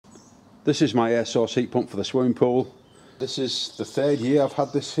This is my air source heat pump for the swimming pool. This is the 3rd year I've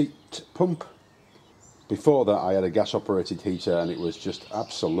had this heat pump. Before that I had a gas operated heater and it was just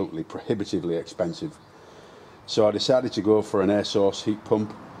absolutely prohibitively expensive. So I decided to go for an air source heat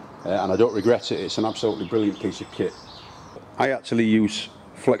pump and I don't regret it. It's an absolutely brilliant piece of kit. I actually use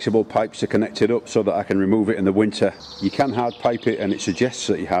flexible pipes to connect it up so that I can remove it in the winter. You can hard pipe it and it suggests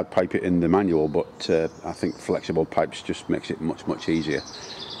that you hard pipe it in the manual, but I think flexible pipes just makes it much easier.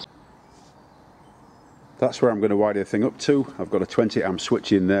 That's where I'm going to wire the thing up to. I've got a 20 amp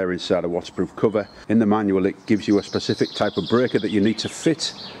switch in there inside a waterproof cover. In the manual it gives you a specific type of breaker that you need to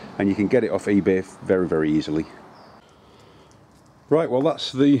fit, and you can get it off eBay very easily. Right, well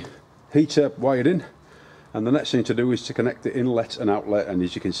that's the heater wired in. And the next thing to do is to connect the inlet and outlet, and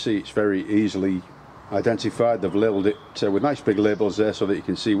as you can see it's very easily identified. They've labelled it with nice big labels there so that you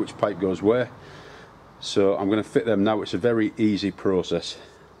can see which pipe goes where. So I'm going to fit them now. It's a very easy process.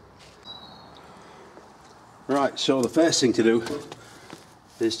 Right, so the first thing to do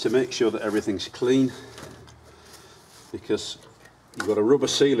is to make sure that everything's clean, because you've got a rubber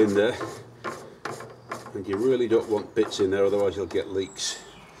seal in there and you really don't want bits in there, otherwise you'll get leaks.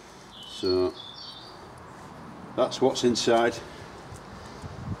 So that's what's inside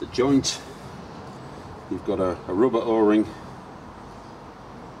the joint. You've got a rubber O-ring,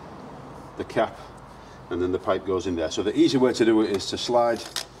 the cap, and then the pipe goes in there. So the easy way to do it is to slide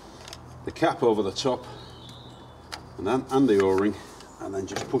the cap over the top and the O-ring, and then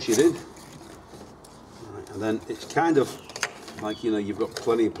just push it in. Right, and then it's kind of like, you know, you've got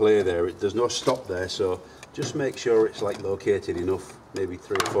plenty of play there. There's no stop there, so just make sure it's like located enough, maybe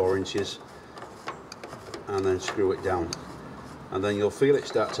 3 or 4 inches. And then screw it down, and then you'll feel it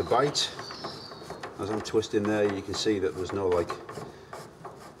start to bite. As I'm twisting there, you can see that there's no like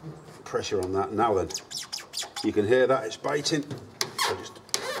pressure on that. Now then, you can hear that it's biting, so just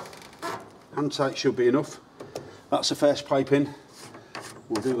hand tight should be enough. That's the first pipe in.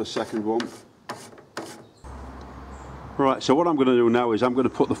 We'll do the second one. Right, so what I'm going to do now is I'm going to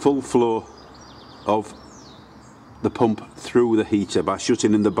put the full flow of the pump through the heater by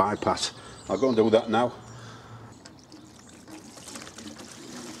shutting in the bypass. I'll go and do that now.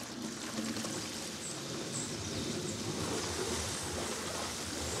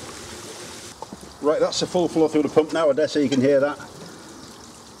 Right, that's the full flow through the pump now. I dare say you can hear that.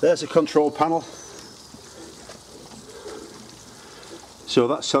 There's the control panel. So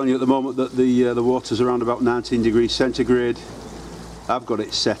that's telling you at the moment that the water's around about 19 degrees centigrade. I've got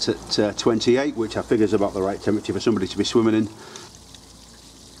it set at 28, which I figure is about the right temperature for somebody to be swimming in.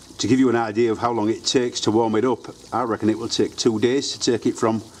 To give you an idea of how long it takes to warm it up, I reckon it will take 2 days to take it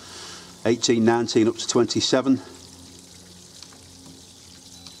from 18, 19 up to 27.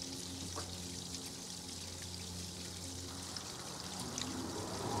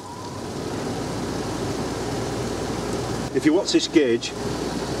 If you watch this gauge,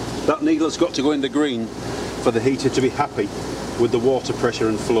 that needle's got to go in the green for the heater to be happy with the water pressure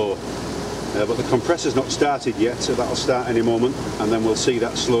and flow. But the compressor's not started yet, so that'll start any moment, and then we'll see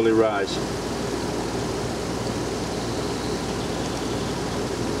that slowly rise.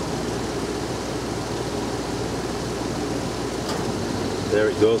 There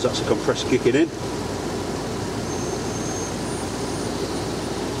it goes, that's the compressor kicking in.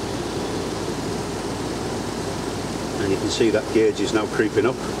 And you can see that gauge is now creeping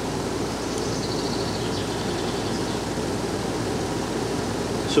up.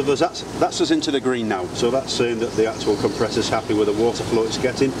 So that's us into the green now, so that's saying that the actual compressor's happy with the water flow it's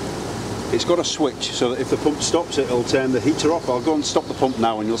getting. It's got a switch so that if the pump stops it'll turn the heater off. I'll go and stop the pump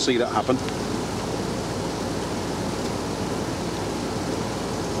now and you'll see that happen.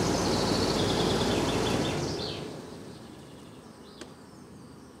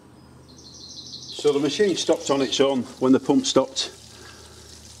 So the machine stopped on its own when the pump stopped.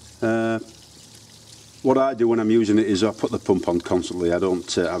 What I do when I'm using it is I put the pump on constantly. I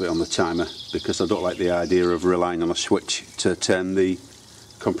don't have it on the timer because I don't like the idea of relying on a switch to turn the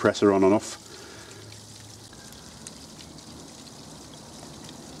compressor on and off.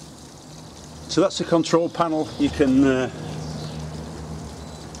 So that's the control panel. You can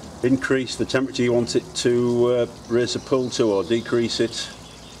increase the temperature you want it to raise the pull to, or decrease it.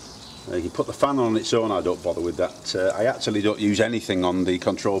 You can put the fan on its own. I don't bother with that. I actually don't use anything on the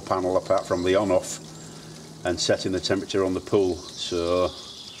control panel apart from the on-off and setting the temperature on the pool. So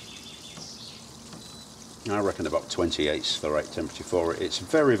I reckon about 28's the right temperature for it. It's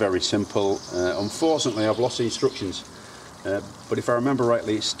very simple. Unfortunately I've lost the instructions, but if I remember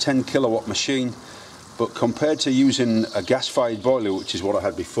rightly it's a 10 kilowatt machine, but compared to using a gas-fired boiler, which is what I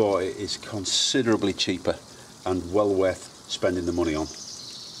had before, it is considerably cheaper and well worth spending the money on.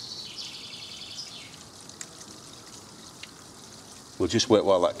 We'll just wait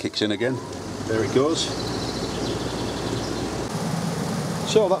while that kicks in again. There it goes.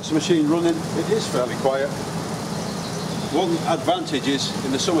 So that's the machine running. It is fairly quiet. One advantage is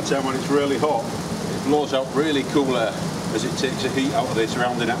in the summertime when it's really hot, it blows out really cool air as it takes the heat out of the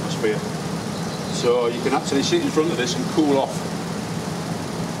surrounding atmosphere. So you can actually sit in front of this and cool off.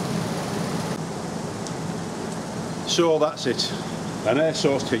 So that's it, an air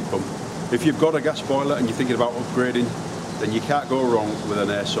source heat pump. If you've got a gas boiler and you're thinking about upgrading, then you can't go wrong with an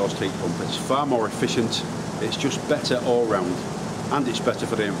air source heat pump. It's far more efficient, it's just better all round, and it's better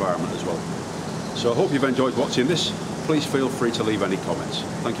for the environment as well. So I hope you've enjoyed watching this. Please feel free to leave any comments.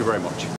 Thank you very much.